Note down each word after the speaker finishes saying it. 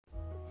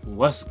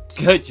What's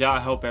good, y'all? I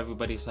hope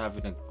everybody's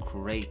having a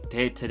great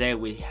day. Today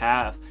we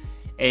have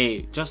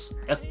a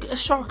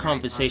short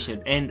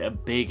conversation and a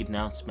big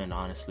announcement.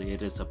 Honestly,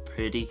 it is a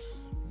pretty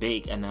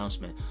big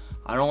announcement.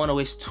 I don't want to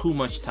waste too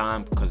much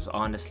time because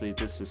honestly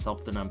this is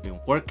something I've been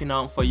working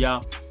on for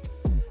y'all.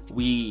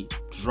 We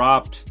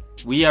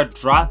are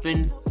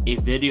dropping a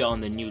video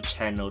on the new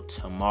channel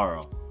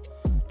tomorrow.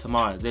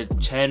 The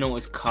channel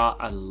is called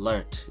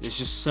Alert. It's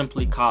just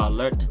simply called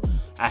Alert.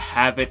 I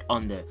have it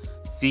on the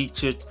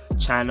featured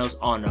channels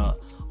on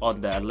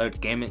the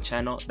Alert Gaming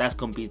channel. That's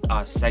gonna be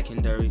our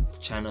secondary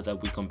channel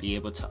that we're gonna be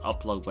able to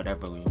upload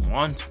whatever we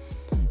want.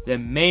 The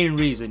main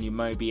reason you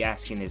might be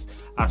asking is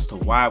as to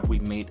why we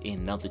made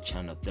another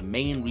channel. The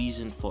main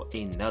reason for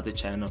another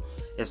channel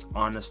is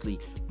honestly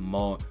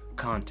more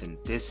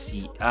content.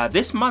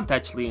 This month,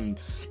 actually,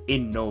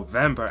 in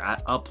November, I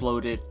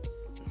uploaded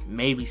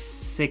maybe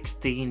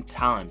 16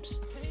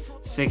 times.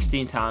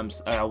 16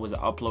 times. I was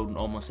uploading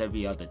almost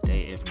every other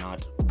day, if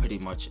not pretty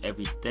much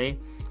every day.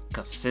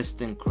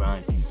 Consistent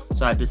grind.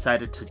 So I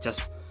decided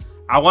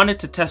I wanted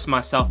to test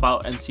myself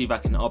out and see if I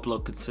can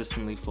upload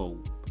consistently for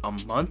a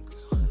month,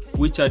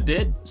 which I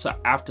did. So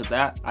after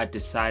that, I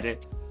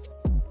decided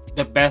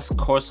the best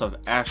course of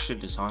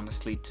action is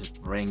honestly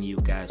to bring you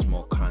guys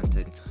more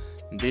content.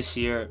 This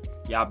year,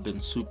 y'all been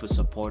super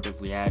supportive.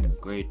 We had a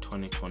great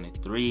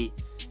 2023.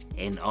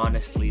 And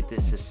honestly,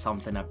 this is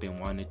something I've been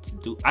wanting to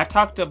do. I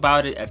talked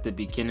about it at the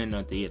beginning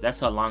of the year.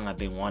 That's how long I've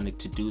been wanting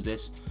to do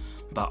this.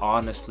 But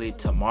honestly,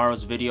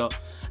 tomorrow's video,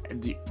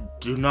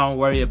 do not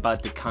worry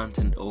about the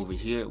content over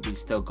here. We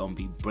still gonna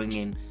be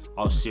bringing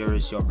our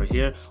series over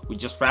here. We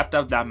just wrapped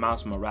up that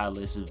Miles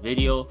Morales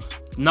video.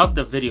 Not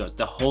the video,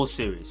 the whole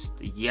series.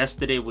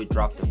 Yesterday we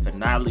dropped the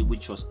finale,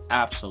 which was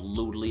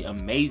absolutely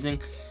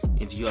amazing.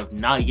 If you have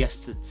not yet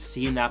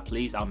seen that,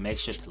 please, I'll make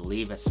sure to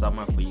leave it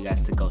somewhere for you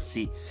guys to go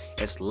see.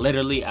 It's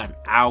literally an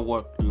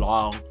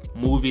hour-long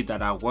movie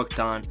that I worked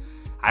on.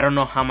 I don't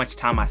know how much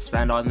time I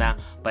spent on that,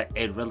 but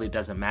it really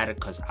doesn't matter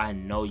because I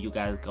know you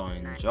guys gonna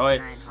enjoy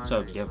it.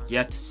 So if you have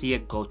yet to see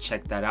it, go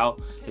check that out.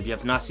 If you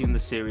have not seen the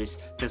series,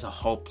 there's a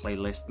whole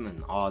playlist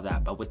and all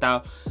that.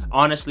 But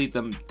honestly,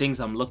 the things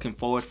I'm looking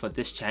forward for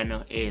this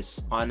channel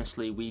is,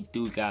 honestly, we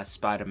do got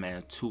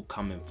Spider-Man 2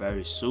 coming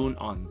very soon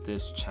on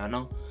this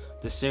channel.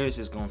 The series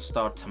is gonna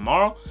start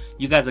tomorrow.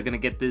 You guys are gonna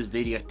get this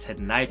video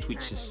tonight,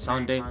 which is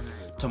Sunday.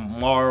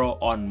 Tomorrow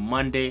on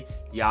Monday,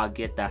 y'all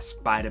get that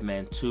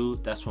Spider-Man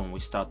 2. That's when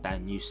we start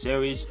that new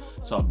series.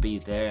 So I'll be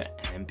there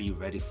and be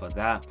ready for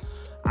that.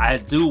 I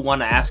do want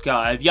to ask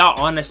y'all, if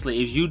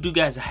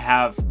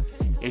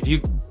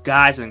you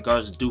guys and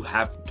girls do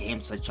have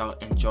games that y'all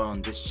enjoy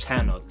on this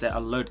channel, the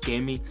Alert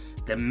Gaming,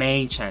 the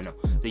main channel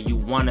that you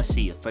want to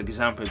see. For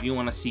example, if you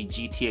want to see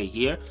GTA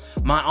here,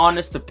 my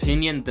honest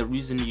opinion, the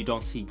reason you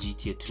don't see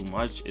GTA too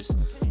much is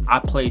I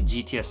played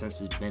GTA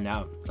since it's been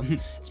out.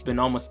 It's been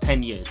almost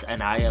 10 years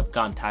and I have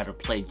gotten tired of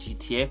playing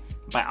GTA,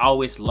 but I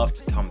always love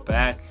to come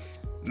back,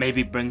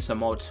 maybe bring some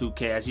more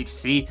 2K. As you can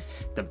see,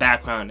 the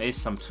background is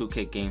some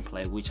 2K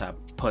gameplay which I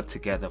put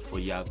together for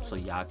y'all so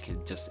y'all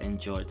can just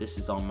enjoy. This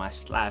is on my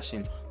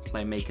slashing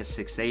Playmaker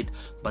 68,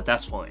 but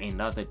that's for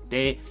another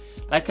day.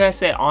 Like I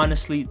said,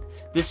 honestly,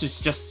 this is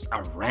just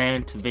a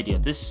rant video.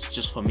 This is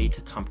just for me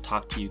to come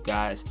talk to you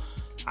guys.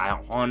 I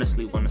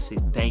honestly want to say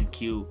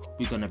thank you.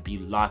 We're gonna be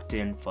locked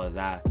in for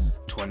that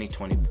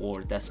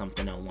 2024. That's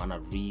something I want to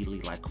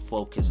really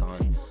focus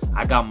on.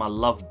 I got my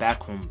love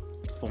back for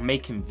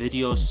making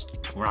videos,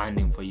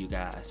 grinding for you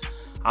guys.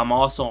 I'm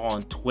also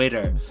on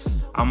Twitter.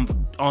 I'm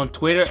on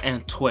Twitter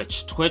and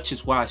Twitch. Twitch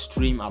is where I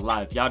stream a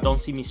lot. If y'all don't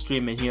see me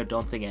streaming here,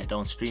 don't think I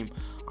don't stream.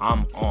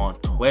 I'm on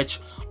Twitch.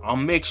 I'll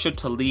make sure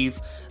to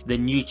leave the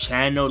new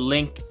channel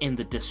link in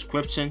the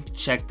description.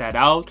 Check that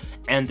out.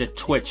 And the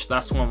Twitch,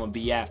 that's where I'm gonna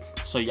be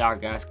at. So y'all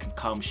guys can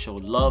come show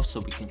love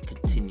so we can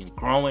continue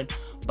growing.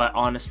 But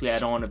honestly, I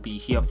don't want to be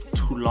here for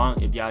too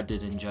long. If y'all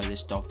did enjoy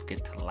this, don't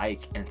forget to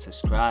like and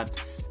subscribe.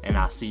 And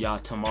I'll see y'all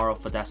tomorrow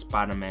for that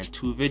Spider-Man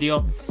 2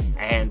 video.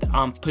 And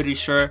I'm pretty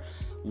sure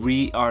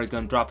we are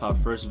gonna drop our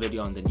first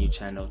video on the new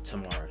channel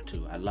tomorrow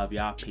too. I love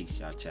y'all. Peace,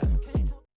 y'all. Chat.